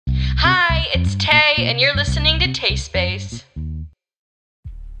and you're listening to Taste Space.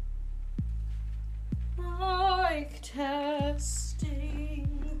 Mic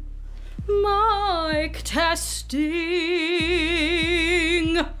testing. Mic testing.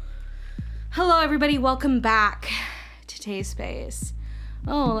 Hello, everybody. Welcome back to Taste Space.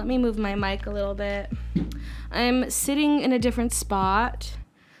 Oh, let me move my mic a little bit. I'm sitting in a different spot.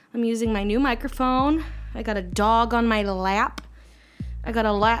 I'm using my new microphone. I got a dog on my lap. I got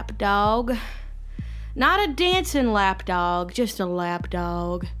a lap dog. Not a dancing lap dog, just a lap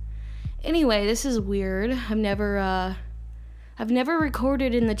dog. Anyway, this is weird. I've never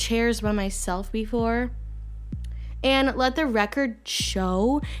recorded in the chairs by myself before. And let the record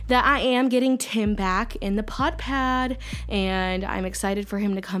show that I am getting Tim back in the pod pad, and I'm excited for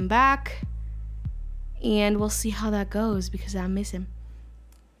him to come back. And we'll see how that goes because I miss him.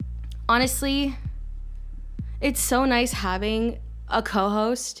 Honestly, it's so nice having a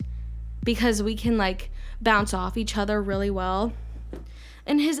co-host because we can bounce off each other really well.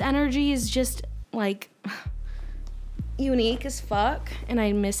 And his energy is just unique as fuck, and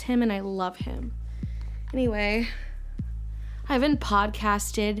I miss him and I love him. Anyway, I haven't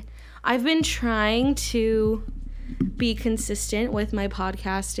podcasted. I've been trying to be consistent with my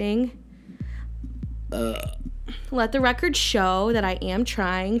podcasting. Let the record show that I am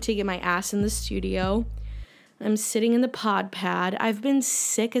trying to get my ass in the studio. I'm sitting in the pod pad. I've been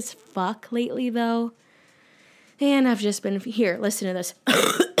sick as fuck lately, though. And I've just been... Here, listen to this.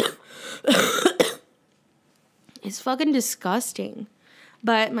 It's fucking disgusting.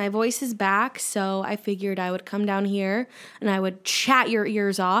 But my voice is back, so I figured I would come down here and I would chat your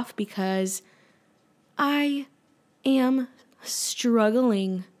ears off because I am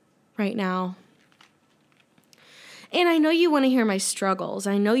struggling right now. And I know you want to hear my struggles.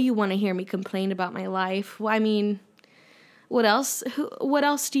 I know you want to hear me complain about my life. I mean, what else? What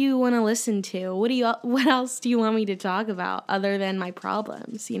else do you want to listen to? What else do you want me to talk about other than my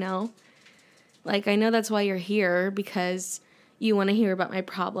problems, you know? I know that's why you're here, because you want to hear about my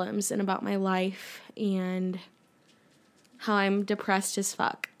problems and about my life and how I'm depressed as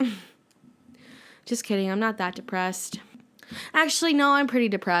fuck. Just kidding, I'm not that depressed. Actually, no, I'm pretty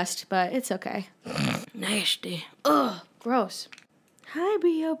depressed, but it's okay. Nasty. Ugh, gross. Hi,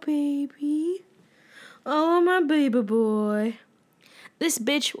 B.O. baby. Oh, my baby boy. This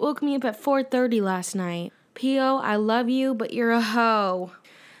bitch woke me up at 4:30 last night. P.O., I love you, but you're a hoe.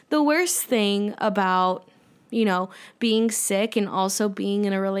 The worst thing about being sick and also being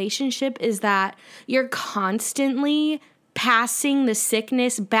in a relationship is that you're constantly passing the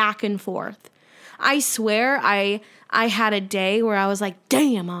sickness back and forth. I swear I had a day where I was like,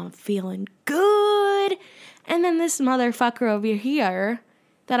 damn, I'm feeling good. And then this motherfucker over here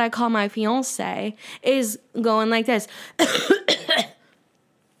that I call my fiance is going like this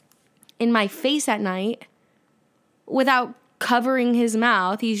in my face at night without covering his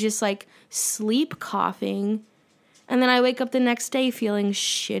mouth. He's just sleep coughing. And then I wake up the next day feeling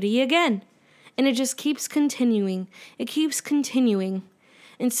shitty again. And it just keeps continuing. It keeps continuing.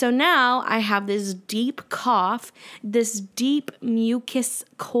 And so now I have this deep cough, this deep mucus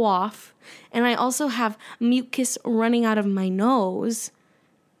cough. And I also have mucus running out of my nose.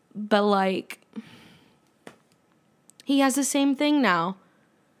 But he has the same thing now.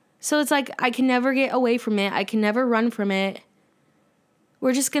 So it's I can never get away from it. I can never run from it.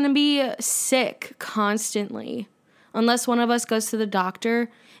 We're just going to be sick constantly unless one of us goes to the doctor.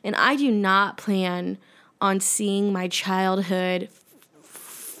 And I do not plan on seeing my childhood,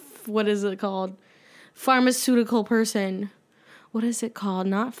 what is it called? Pharmaceutical person. What is it called?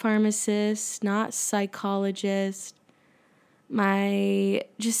 Not pharmacist, not psychologist. There's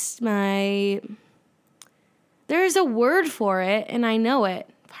a word for it and I know it.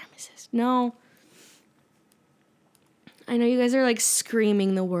 Pharmacist. No. I know you guys are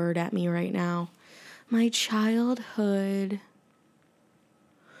screaming the word at me right now. My childhood.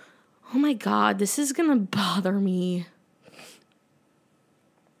 Oh my God, this is gonna bother me.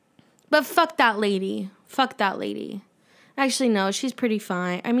 But fuck that lady. Fuck that lady. Actually, no, she's pretty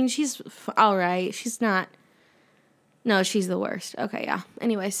fine. I mean, she's all right. She's not. No, she's the worst. Okay, yeah.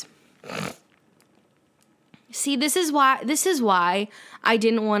 Anyways. See, this is why I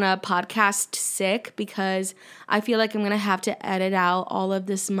didn't want to podcast sick, because I feel like I'm going to have to edit out all of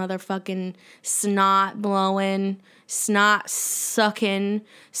this motherfucking snot blowing, snot sucking,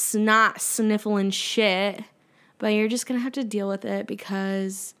 snot sniffling shit. But you're just going to have to deal with it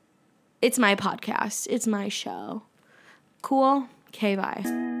because it's my podcast. It's my show. Cool? Okay, bye.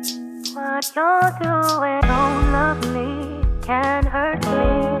 What you're doing don't love me, can hurt me.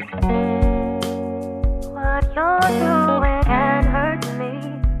 What you're doing can hurt me.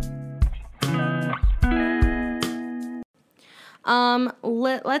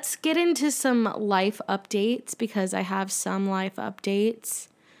 Let's get into some life updates because I have some life updates.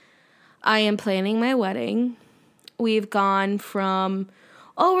 I am planning my wedding. We've gone from,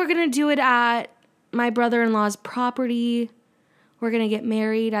 we're going to do it at my brother-in-law's property. We're going to get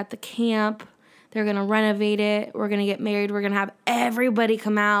married at the camp. They're going to renovate it. We're going to get married. We're going to have everybody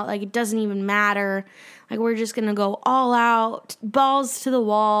come out. Like, it doesn't even matter. Like, we're just going to go all out, balls to the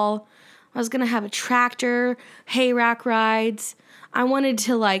wall. I was going to have a tractor, hay rack rides. I wanted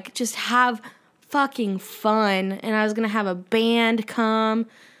to, like, just have fucking fun. And I was going to have a band come.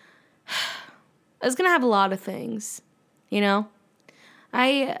 I was going to have a lot of things, you know?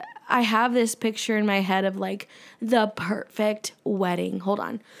 I have this picture in my head of, like, the perfect wedding. Hold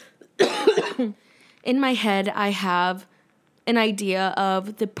on. In my head, I have an idea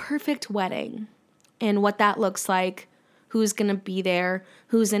of the perfect wedding and what that looks like, who's going to be there,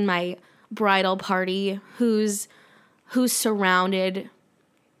 who's in my bridal party, who's surrounded,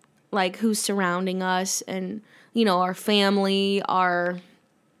 like, who's surrounding us, and, you know, our family, our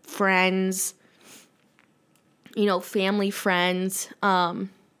friends, you know, family friends,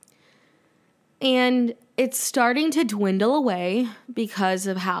 and it's starting to dwindle away because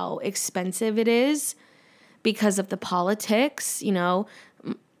of how expensive it is, because of the politics, you know.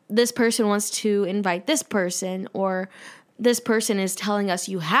 This person wants to invite this person, or this person is telling us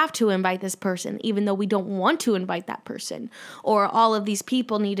you have to invite this person, even though we don't want to invite that person. Or all of these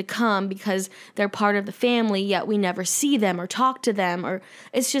people need to come because they're part of the family, yet we never see them or talk to them. Or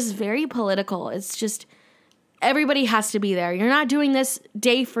it's just very political. It's just, everybody has to be there. You're not doing this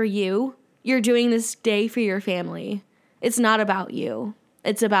day for you. You're doing this day for your family. It's not about you.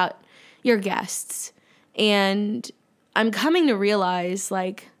 It's about your guests. And I'm coming to realize,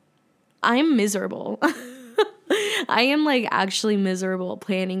 like, I'm miserable. I am, like, actually miserable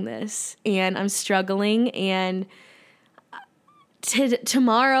planning this. And I'm struggling. And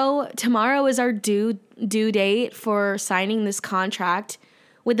tomorrow is our due date for signing this contract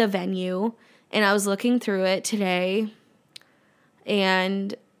with the venue. And I was looking through it today.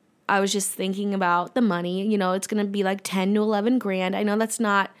 And I was just thinking about the money. You know, it's going to be like 10 to 11 grand. I know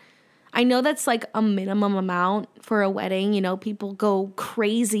that's like a minimum amount for a wedding. You know, people go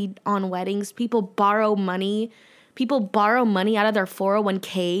crazy on weddings. People borrow money. People borrow money out of their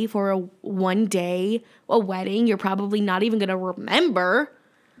 401k for a one day, a wedding you're probably not even going to remember.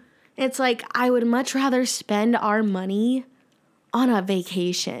 It's like, I would much rather spend our money on a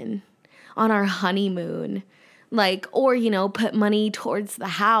vacation, on our honeymoon. Like, or, you know, put money towards the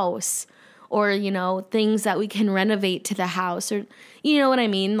house, or, you know, things that we can renovate to the house, or, you know what I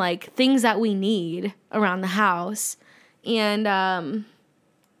mean? Like, things that we need around the house. And,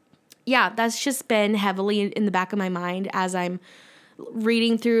 yeah, that's just been heavily in the back of my mind as I'm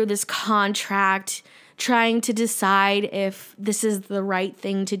reading through this contract, trying to decide if this is the right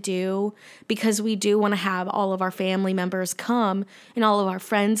thing to do, because we do want to have all of our family members come and all of our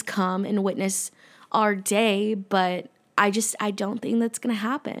friends come and witness our day, but I don't think that's going to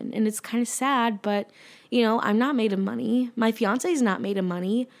happen. And it's kind of sad, but, you know, I'm not made of money. My fiance's not made of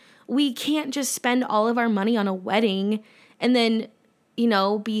money. We can't just spend all of our money on a wedding and then, you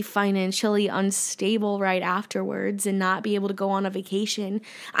know, be financially unstable right afterwards and not be able to go on a vacation.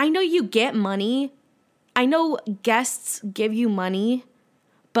 I know you get money. I know guests give you money,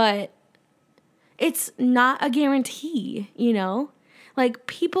 but it's not a guarantee, you know? Like,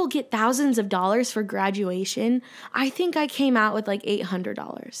 people get thousands of dollars for graduation. I think I came out with like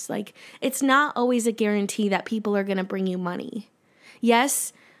 $800. Like, it's not always a guarantee that people are going to bring you money.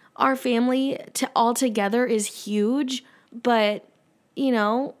 Yes, our family all together is huge, but, you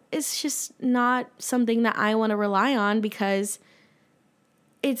know, it's just not something that I want to rely on, because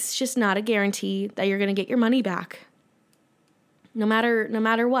it's just not a guarantee that you're going to get your money back, no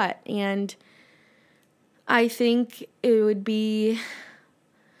matter what. And I think it would be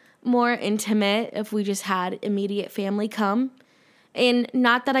more intimate if we just had immediate family come. And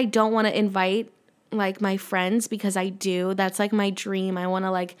not that I don't want to invite, like, my friends, because I do. That's, like, my dream. I want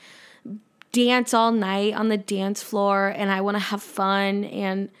to, like, dance all night on the dance floor, and I want to have fun.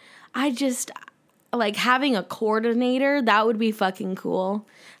 And I just, like, having a coordinator, that would be fucking cool.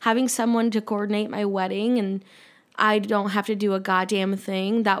 Having someone to coordinate my wedding and I don't have to do a goddamn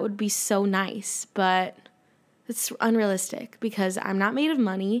thing, that would be so nice. But it's unrealistic because I'm not made of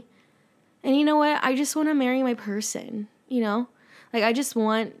money. And you know what? I just want to marry my person, you know? Like, I just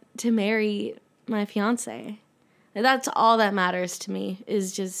want to marry my fiance. That's all that matters to me,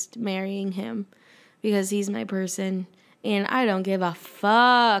 is just marrying him, because he's my person. And I don't give a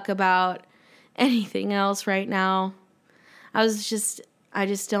fuck about anything else right now. I just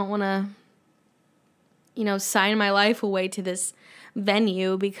don't want to sign my life away to this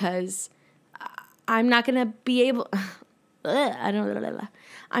venue because I'm not going to be able,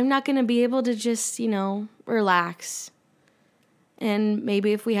 I'm not going to be able to just, relax. And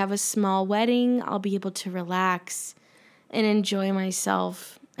maybe if we have a small wedding, I'll be able to relax and enjoy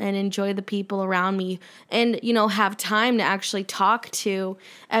myself and enjoy the people around me and, have time to actually talk to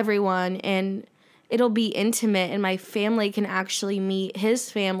everyone, and it'll be intimate and my family can actually meet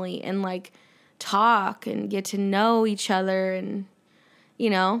his family and talk and get to know each other and,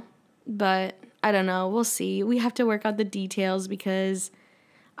 but I don't know. We'll see. We have to work out the details because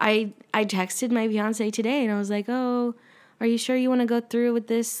I texted my fiance today and I was like, oh, are you sure you want to go through with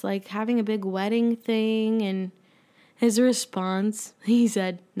this, having a big wedding thing? And his response, he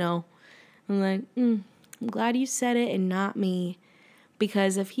said, no. I'm like, I'm glad you said it and not me.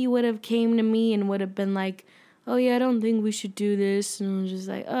 Because if he would have came to me and would have been like, oh yeah, I don't think we should do this. And I was just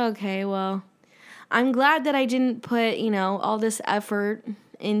like, okay, well, I'm glad that I didn't put, all this effort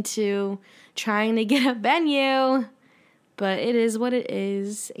into trying to get a venue. But it is what it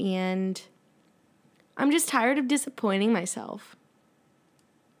is. And I'm just tired of disappointing myself.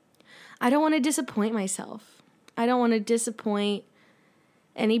 I don't want to disappoint myself. I don't want to disappoint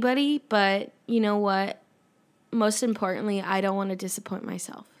anybody, but you know what? Most importantly, I don't want to disappoint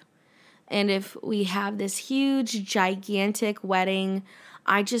myself. And if we have this huge, gigantic wedding,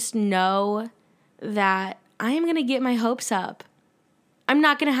 I just know that I am going to get my hopes up. I'm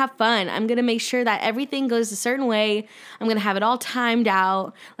not going to have fun. I'm going to make sure that everything goes a certain way. I'm going to have it all timed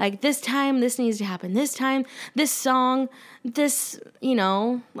out. This time, this needs to happen. This time, this song, this,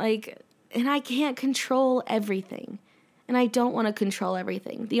 and I can't control everything. And I don't want to control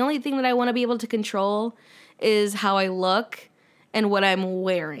everything. The only thing that I want to be able to control is how I look and what I'm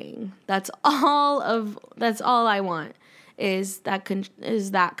wearing. That's all I want is that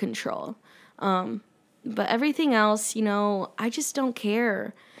control. But everything else, I just don't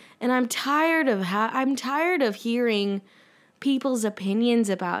care. And I'm tired of hearing people's opinions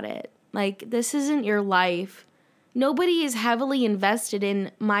about it. This isn't your life. Nobody is heavily invested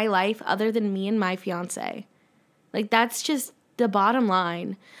in my life other than me and my fiance. That's just the bottom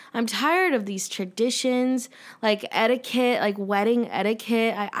line. I'm tired of these traditions, etiquette, wedding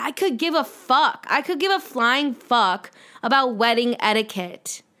etiquette. I could give a fuck. I could give a flying fuck about wedding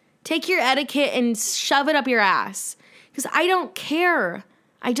etiquette. Take your etiquette and shove it up your ass. Because I don't care.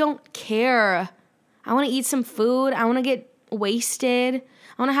 I don't care. I want to eat some food. I want to get wasted.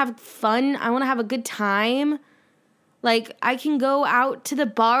 I want to have fun. I want to have a good time. I can go out to the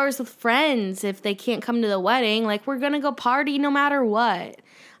bars with friends if they can't come to the wedding. We're going to go party no matter what.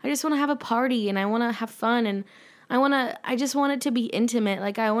 I just want to have a party and I want to have fun and I just want it to be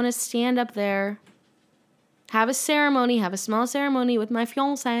intimate. I want to stand up there, have a small ceremony with my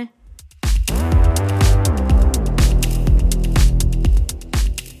fiancé.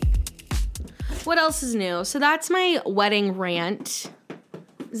 What else is new? So that's my wedding rant.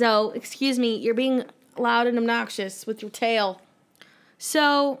 Zoe, excuse me, you're being loud and obnoxious with your tail.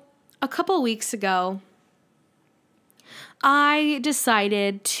 So a couple weeks ago, I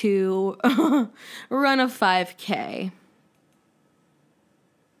decided to run a 5K.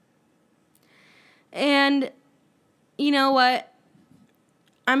 And you know what?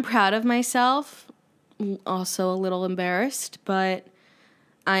 I'm proud of myself. Also a little embarrassed, but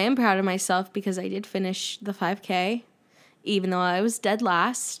I am proud of myself because I did finish the 5K, even though I was dead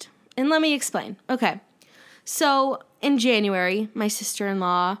last. And let me explain. Okay. So in January, my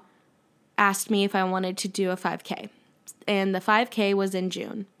sister-in-law asked me if I wanted to do a 5K. And the 5K was in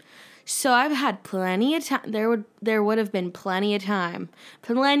June. So I've had plenty of time. There would have been plenty of time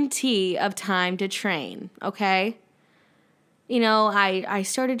to train, okay? I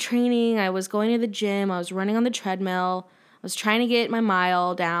started training. I was going to the gym. I was running on the treadmill. I was trying to get my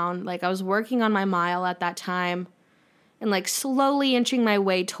mile down. I was working on my mile at that time. And slowly inching my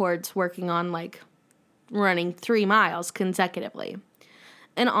way towards working on running 3 miles consecutively.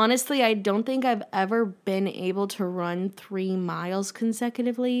 And honestly, I don't think I've ever been able to run 3 miles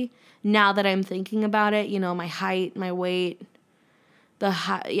consecutively. Now that I'm thinking about it, my height, my weight,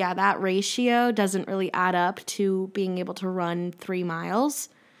 that ratio doesn't really add up to being able to run 3 miles.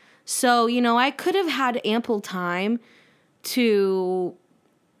 So, I could have had ample time to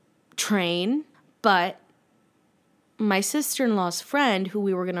train, but my sister-in-law's friend, who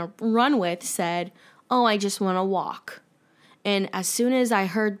we were going to run with, said, oh, I just want to walk. And as soon as I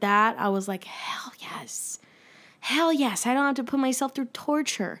heard that, I was like, hell yes. Hell yes. I don't have to put myself through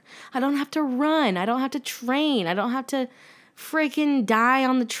torture. I don't have to run. I don't have to train. I don't have to freaking die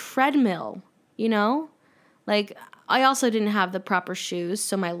on the treadmill, I also didn't have the proper shoes,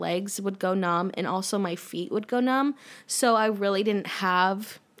 so my legs would go numb and also my feet would go numb. So I really didn't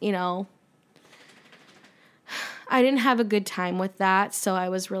have, I didn't have a good time with that. So I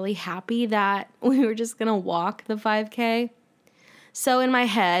was really happy that we were just going to walk the 5K. So in my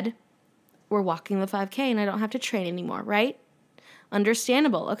head, we're walking the 5K and I don't have to train anymore, right?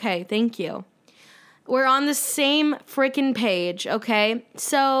 Understandable. Okay, thank you. We're on the same freaking page, okay?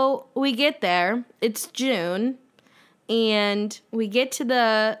 So we get there. It's June. And we get to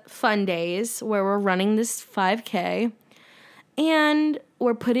the fun days where we're running this 5K. And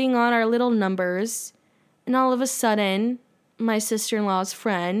we're putting on our little numbers. And all of a sudden, my sister-in-law's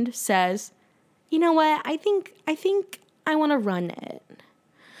friend says, you know what? I think I want to run it.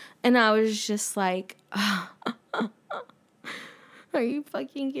 And I was just like, are you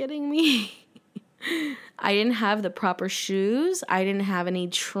fucking kidding me? I didn't have the proper shoes. I didn't have any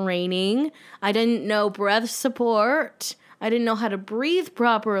training. I didn't know breath support. I didn't know how to breathe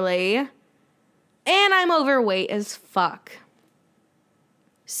properly. And I'm overweight as fuck.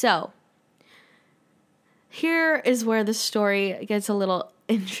 So, here is where the story gets a little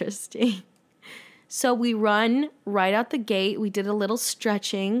interesting. So we run right out the gate. We did a little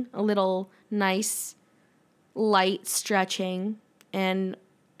stretching, a little nice light stretching, and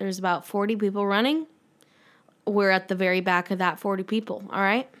there's about 40 people running. We're at the very back of that 40 people, all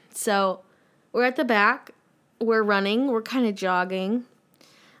right? So we're at the back. We're running. We're kind of jogging.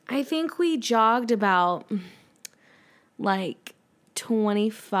 I think we jogged about like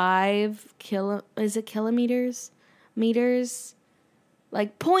 25 kilometers? Meters?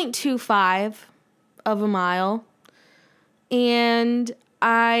 Like 0.25 of a mile. And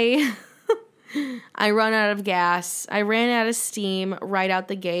I run out of gas. I ran out of steam right out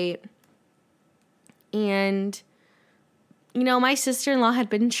the gate. And, my sister-in-law had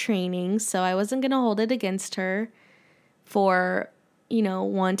been training, so I wasn't going to hold it against her for,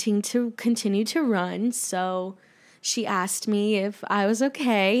 wanting to continue to run. So she asked me if I was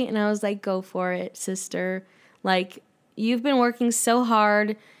okay, and I was like, go for it, sister. Like, you've been working so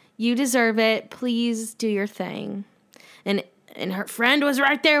hard. You deserve it. Please do your thing. And her friend was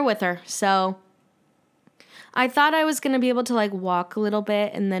right there with her. So I thought I was going to be able to like walk a little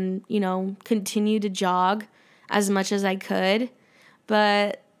bit and then, continue to jog as much as I could.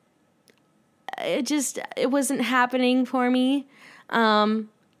 But it wasn't happening for me.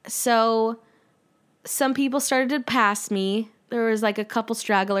 So some people started to pass me. There was like a couple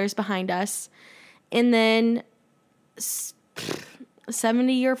stragglers behind us. And then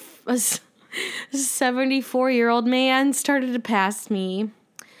 74-year-old man started to pass me.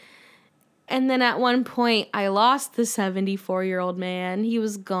 And then at one point, I lost the 74-year-old man. He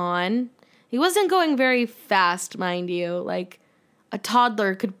was gone. He wasn't going very fast, mind you. Like, a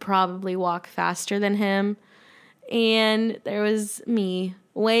toddler could probably walk faster than him. And there was me,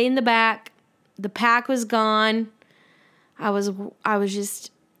 way in the back. The pack was gone. I was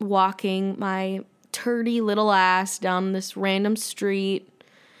just walking my turdy little ass down this random street.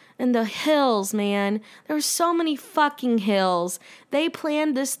 And the hills, man. There were so many fucking hills. They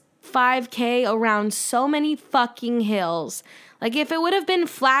planned this 5K around so many fucking hills. Like, if it would have been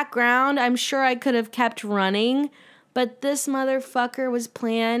flat ground, I'm sure I could have kept running. But this motherfucker was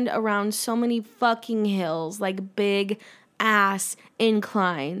planned around so many fucking hills. Like, big ass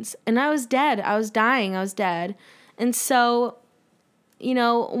inclines. And I was dead. I was dying. I was dead. And so,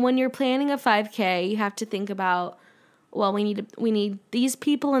 when you're planning a 5K, you have to think about, well, we need these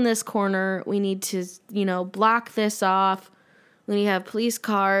people in this corner. We need to, block this off. We need to have police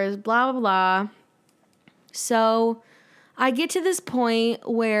cars, blah, blah, blah. So I get to this point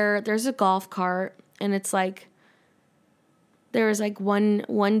where there's a golf cart, and it's like, there was like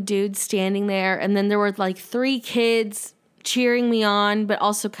one dude standing there, and then there were like 3 kids cheering me on, but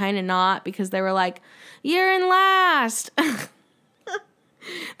also kind of not, because they were like, you're in last.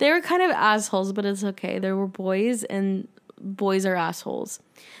 They were kind of assholes, but it's okay. There were boys, and boys are assholes.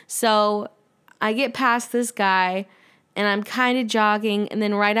 So I get past this guy, and I'm kind of jogging, and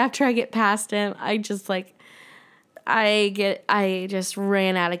then right after I get past him, I just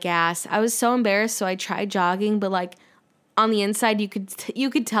ran out of gas. I was so embarrassed, so I tried jogging, but like on the inside, you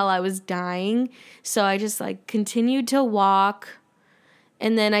could tell I was dying. So I just like continued to walk,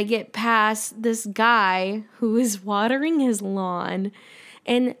 and then I get past this guy who is watering his lawn,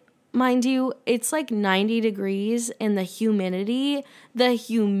 and mind you, it's like 90 degrees, and the humidity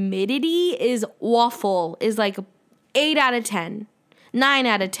is awful. Is like 8 out of 10, 9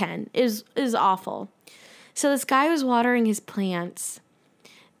 out of 10 is awful. So this guy was watering his plants,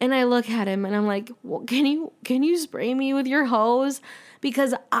 and I look at him and I'm like, well, can you spray me with your hose?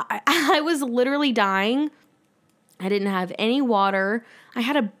 Because I was literally dying. I didn't have any water. I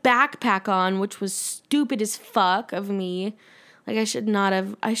had a backpack on, which was stupid as fuck of me. Like I should not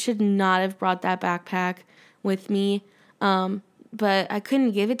have brought that backpack with me. But I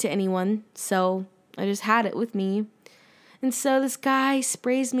couldn't give it to anyone, so I just had it with me. And so this guy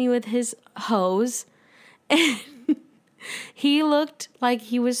sprays me with his hose, and he looked like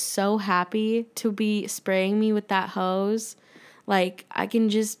he was so happy to be spraying me with that hose. Like, I can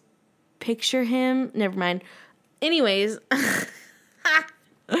just picture him. Never mind. Anyways.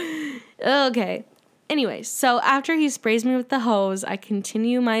 Okay. Anyways, so after he sprays me with the hose, I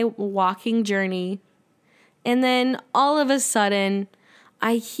continue my walking journey. And then all of a sudden,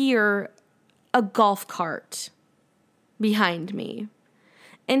 I hear a golf cart behind me.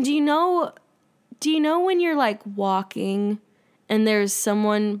 And do you know when you're like walking and there's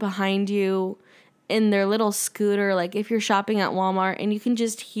someone behind you in their little scooter, like if you're shopping at Walmart and you can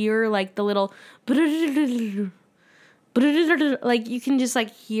just hear like the little like you can just like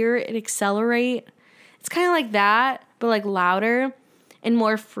hear it accelerate. It's kind of like that, but like louder and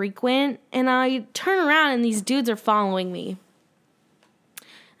more frequent. And I turn around and these dudes are following me.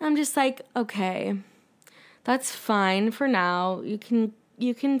 I'm just like, okay, that's fine for now. You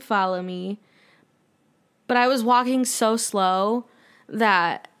can follow me. But I was walking so slow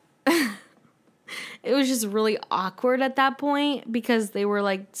that it was just really awkward at that point because they were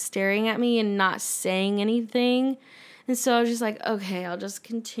like staring at me and not saying anything. And so I was just like, okay, I'll just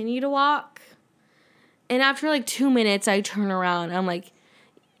continue to walk. And after like 2 minutes, I turn around. I'm like,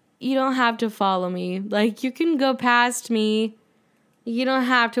 you don't have to follow me. Like, you can go past me. You don't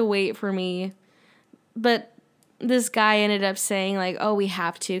have to wait for me. But this guy ended up saying like, oh, we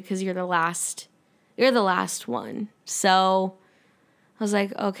have to because you're the last one. So I was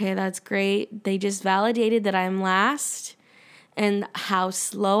like, okay, that's great. They just validated that I'm last and how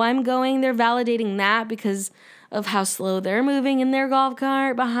slow I'm going. They're validating that because of how slow they're moving in their golf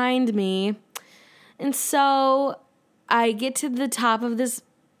cart behind me. And so I get to the top of this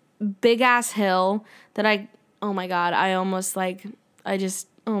big ass hill that I almost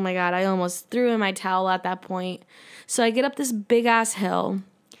threw in my towel at that point. So I get up this big ass hill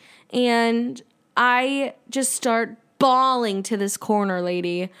and I just start bawling to this corner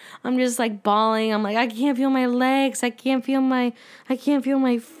lady. I'm just like bawling. I'm like, I can't feel my legs. I can't feel my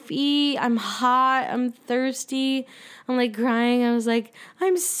feet. I'm hot. I'm thirsty. I'm like crying. I was like,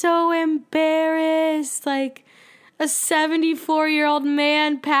 I'm so embarrassed. Like a 74-year-old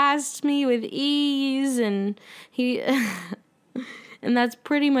man passed me with ease, and he and that's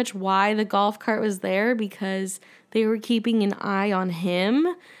pretty much why the golf cart was there, because they were keeping an eye on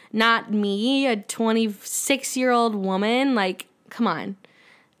him, not me, a 26-year-old woman. Like, come on.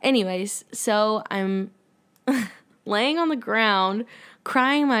 Anyways, so I'm laying on the ground,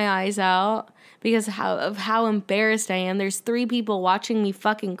 crying my eyes out because of how embarrassed I am. There's 3 people watching me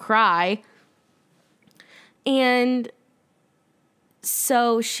fucking cry. And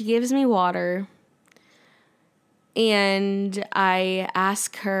so she gives me water. And I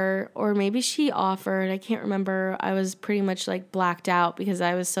ask her, or maybe she offered, I can't remember. I was pretty much like blacked out because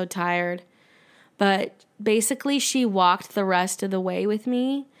I was so tired. But basically she walked the rest of the way with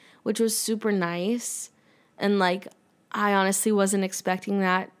me, which was super nice. And like, I honestly wasn't expecting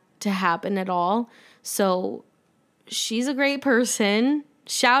that to happen at all. So she's a great person.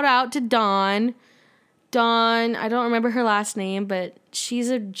 Shout out to Dawn. Dawn, I don't remember her last name, but she's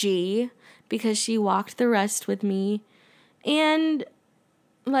a G, because she walked the rest with me. And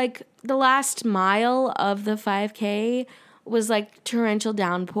like the last mile of the 5K was like torrential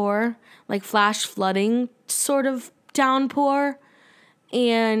downpour, like flash flooding sort of downpour.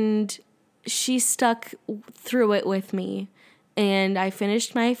 And she stuck through it with me. And I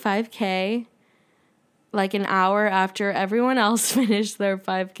finished my 5K like an hour after everyone else finished their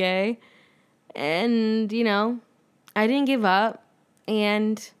 5K. And, you know, I didn't give up.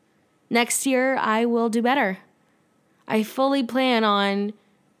 And next year, I will do better. I fully plan on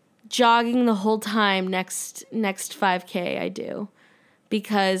jogging the whole time next 5K I do.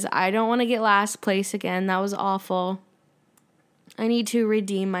 Because I don't want to get last place again. That was awful. I need to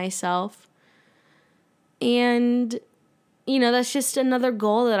redeem myself. And, you know, that's just another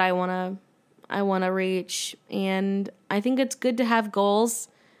goal that I want to reach. And I think it's good to have goals,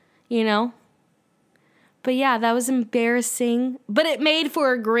 you know. But yeah, that was embarrassing, but it made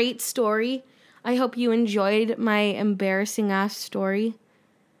for a great story. I hope you enjoyed my embarrassing ass story.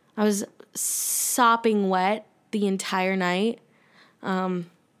 I was sopping wet the entire night.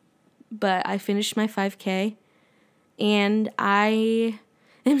 But I finished my 5K and I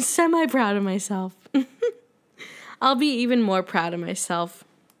am semi-proud of myself. I'll be even more proud of myself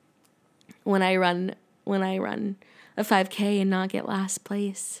when I run a 5K and not get last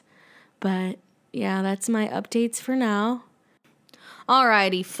place. But yeah, that's my updates for now.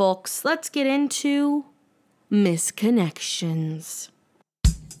 Alrighty, folks, let's get into misconnections.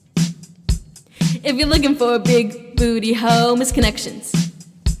 If you're looking for a big booty hoe, misconnections.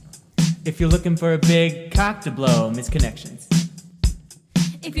 If you're looking for a big cock to blow, misconnections.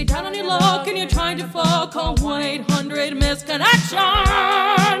 If you're down on your luck and you're trying to fuck, call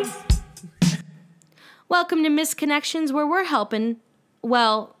 1-800-MISCONNECTIONS. Welcome to Misconnections, where we're helping,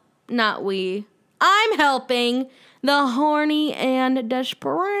 well, not we. I'm helping the horny and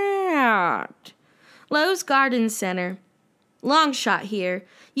desperate. Lowe's Garden Center. Long shot here.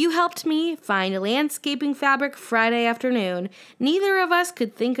 You helped me find landscaping fabric Friday afternoon. Neither of us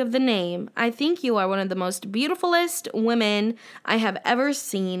could think of the name. I think you are one of the most beautifulest women I have ever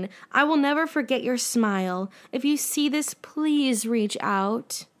seen. I will never forget your smile. If you see this, please reach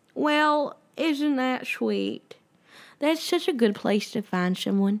out. Well, isn't that sweet? That's such a good place to find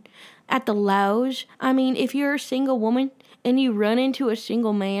someone. At the Lowe's, I mean, if you're a single woman and you run into a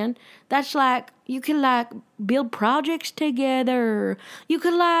single man, that's like, you can like build projects together. You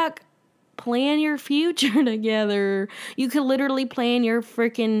could like plan your future together. You could literally plan your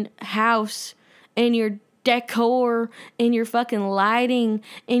freaking house and your decor and your fucking lighting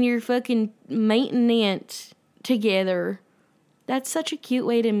and your fucking maintenance together. That's such a cute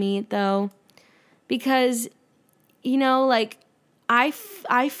way to meet, though. Because, you know, like, I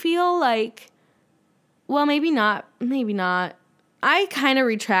feel like, well, maybe not. I kind of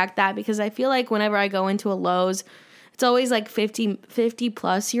retract that because I feel like whenever I go into a Lowe's, it's always like 50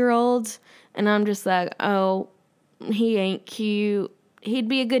 plus year olds. And I'm just like, oh, he ain't cute. He'd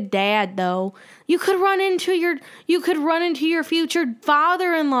be a good dad, though. You could run into your future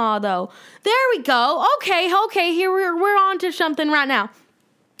father-in-law, though. There we go. Okay, here we're on to something right now.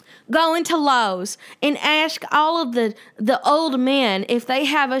 Go into Lowe's and ask all of the old men if they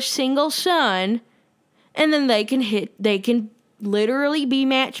have a single son, and then they can literally be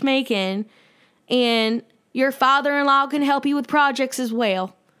matchmaking, and your father-in-law can help you with projects as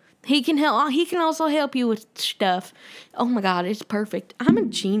well. He can also help you with stuff. Oh my God, it's perfect. I'm a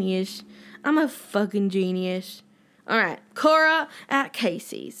genius. I'm a fucking genius. All right, Cora at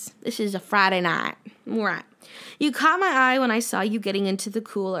Casey's. This is a Friday night. All right. You caught my eye when I saw you getting into the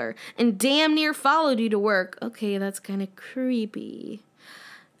cooler and damn near followed you to work. Okay, that's kind of creepy.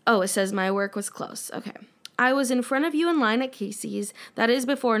 Oh, it says my work was close. Okay. I was in front of you in line at Casey's. That is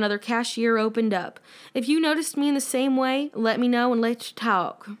before another cashier opened up. If you noticed me in the same way, let me know and let's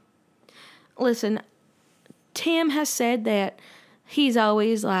talk. Listen, Tim has said that he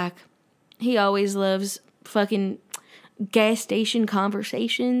always loves fucking gas station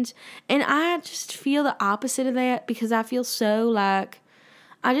conversations, and I just feel the opposite of that because I just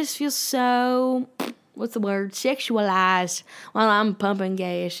feel so what's the word, sexualized while I'm pumping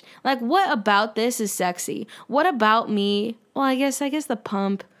gas. Like, what about this is sexy? What about me? Well, I guess the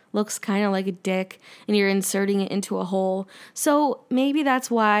pump looks kind of like a dick and you're inserting it into a hole, so maybe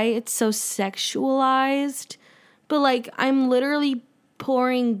that's why it's so sexualized. But like, I'm literally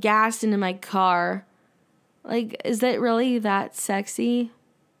pouring gas into my car. Like, is that really that sexy?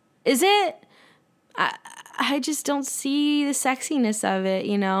 Is it? I just don't see the sexiness of it,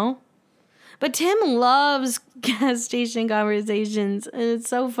 you know? But Tim loves gas station conversations, and it's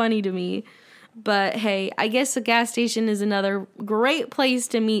so funny to me. But hey, I guess a gas station is another great place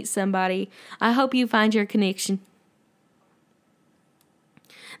to meet somebody. I hope you find your connection.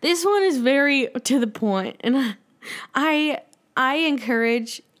 This one is very to the point, and I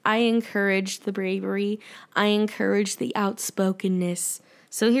encourage the bravery. I encourage the outspokenness.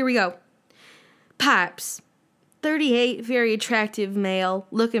 So here we go. Pipes. 38, very attractive male,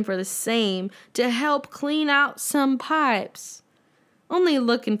 looking for the same to help clean out some pipes. Only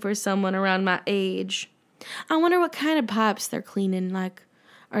looking for someone around my age. I wonder what kind of pipes they're cleaning. Like,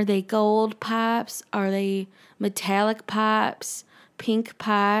 are they gold pipes? Are they metallic pipes? Pink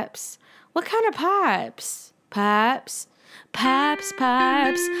pipes? What kind of pipes? Pipes.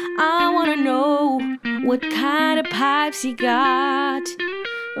 I want to know what kind of pipes you got.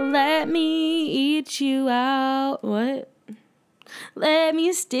 Let me eat you out. What? Let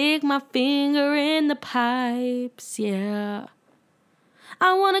me stick my finger in the pipes, yeah.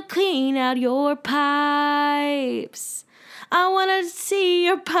 I want to clean out your pipes. I want to see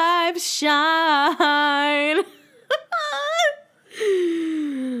your pipes shine.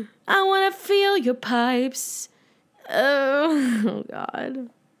 I want to feel your pipes. Oh, God.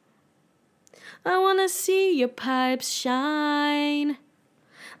 I want to see your pipes shine.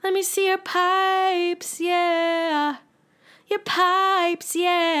 Let me see your pipes, yeah. Your pipes,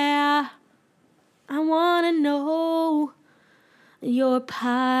 yeah. I wanna know your pipes.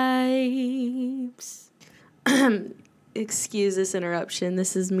 Excuse this interruption.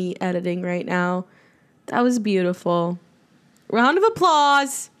 This is me editing right now. That was beautiful. Round of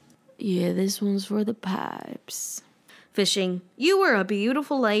applause. Yeah, this one's for the pipes. Fishing. You were a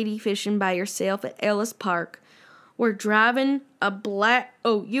beautiful lady fishing by yourself at Ellis Park. You were driving a black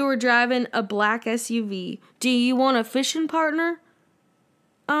SUV. Do you want a fishing partner?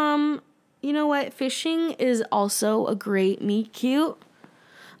 You know what? Fishing is also a great meet cute.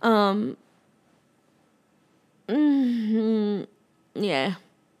 Yeah.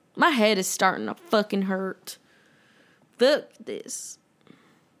 My head is starting to fucking hurt. Fuck this.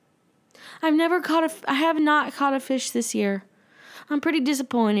 I have not caught a fish this year. I'm pretty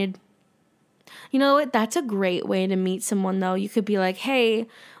disappointed. You know what? That's a great way to meet someone, though. You could be like, hey,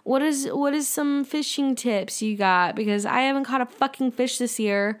 what is some fishing tips you got? Because I haven't caught a fucking fish this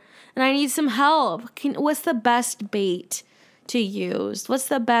year, and I need some help. What's the best bait to use? What's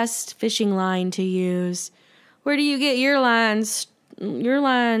the best fishing line to use? Where do you get your lines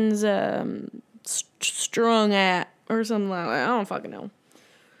strung at? Or something like that. I don't fucking know.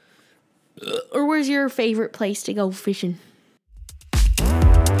 Or where's your favorite place to go fishing?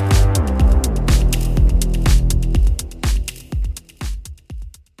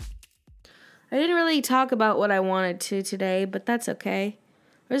 I didn't really talk about what I wanted to today, but that's okay.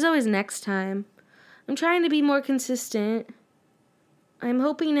 There's always next time. I'm trying to be more consistent. I'm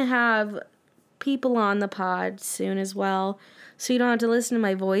hoping to have people on the pod soon as well, so you don't have to listen to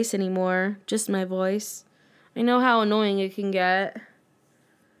my voice anymore, just my voice. I know how annoying it can get.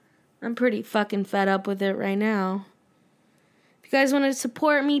 I'm pretty fucking fed up with it right now. If you guys want to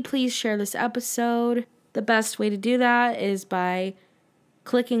support me, please share this episode. The best way to do that is by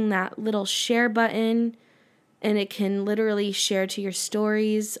clicking that little share button, and it can literally share to your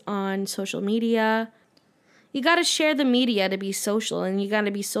stories on social media. You gotta share the media to be social, and you gotta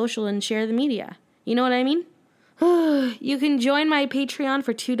be social and share the media. You know what I mean? You can join my Patreon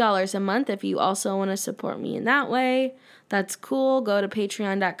for $2 a month if you also want to support me in that way. That's cool. Go to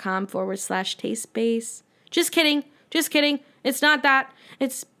patreon.com/TasteSpace. Just kidding. It's not that.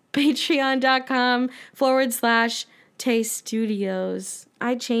 It's patreon.com/Taste Studios.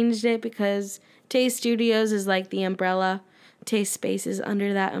 I changed it because Taste Studios is like the umbrella. Taste Space is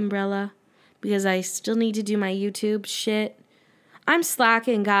under that umbrella because I still need to do my YouTube shit. I'm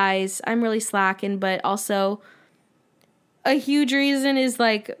slacking, guys. I'm really slacking, but also a huge reason is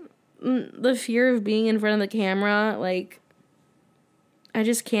like the fear of being in front of the camera. Like, I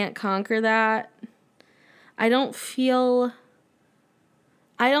just can't conquer that. I don't feel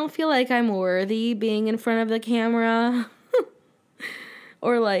like I'm worthy being in front of the camera.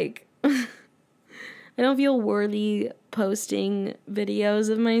 Or like, I don't feel worthy posting videos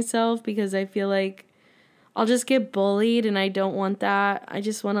of myself because I feel like I'll just get bullied, and I don't want that. I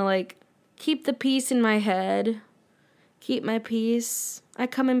just want to like keep the peace in my head. Keep my peace. I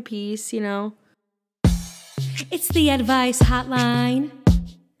come in peace, you know. It's the advice hotline.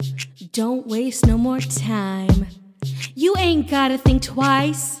 Don't waste no more time. You ain't gotta think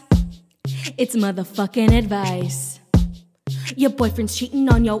twice. It's motherfucking advice. Your boyfriend's cheating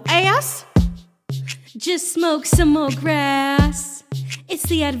on your ass? Just smoke some more grass. It's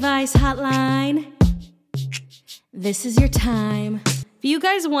the advice hotline. This is your time. If you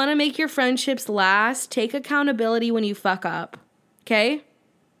guys want to make your friendships last, take accountability when you fuck up. Okay?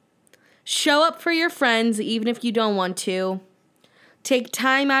 Show up for your friends even if you don't want to. Take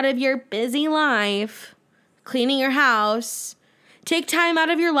time out of your busy life, cleaning your house. Take time out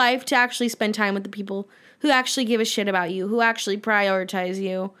of your life to actually spend time with the people who actually give a shit about you, who actually prioritize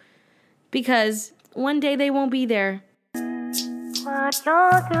you. Because one day they won't be there. What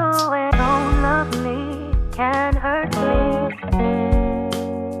you're doing don't love me, can hurt me.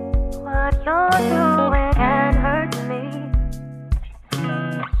 What you're doing can hurt me.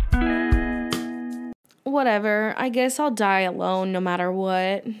 Whatever, I guess I'll die alone no matter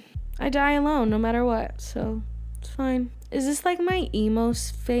what. I die alone no matter what, so it's fine. Is this like my emo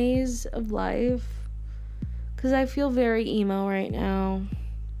phase of life? Because I feel very emo right now.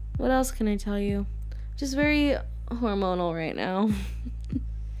 What else can I tell you? Just very hormonal right now.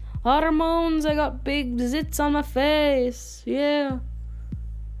 Hormones, I got big zits on my face. Yeah.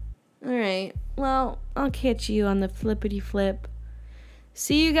 Alright, well, I'll catch you on the flippity flip.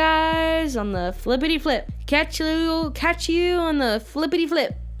 See you guys on the flippity flip. Catch you on the flippity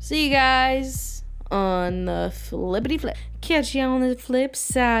flip. See you guys on the flippity flip. Catch you on the flip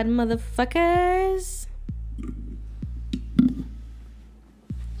side, motherfuckers.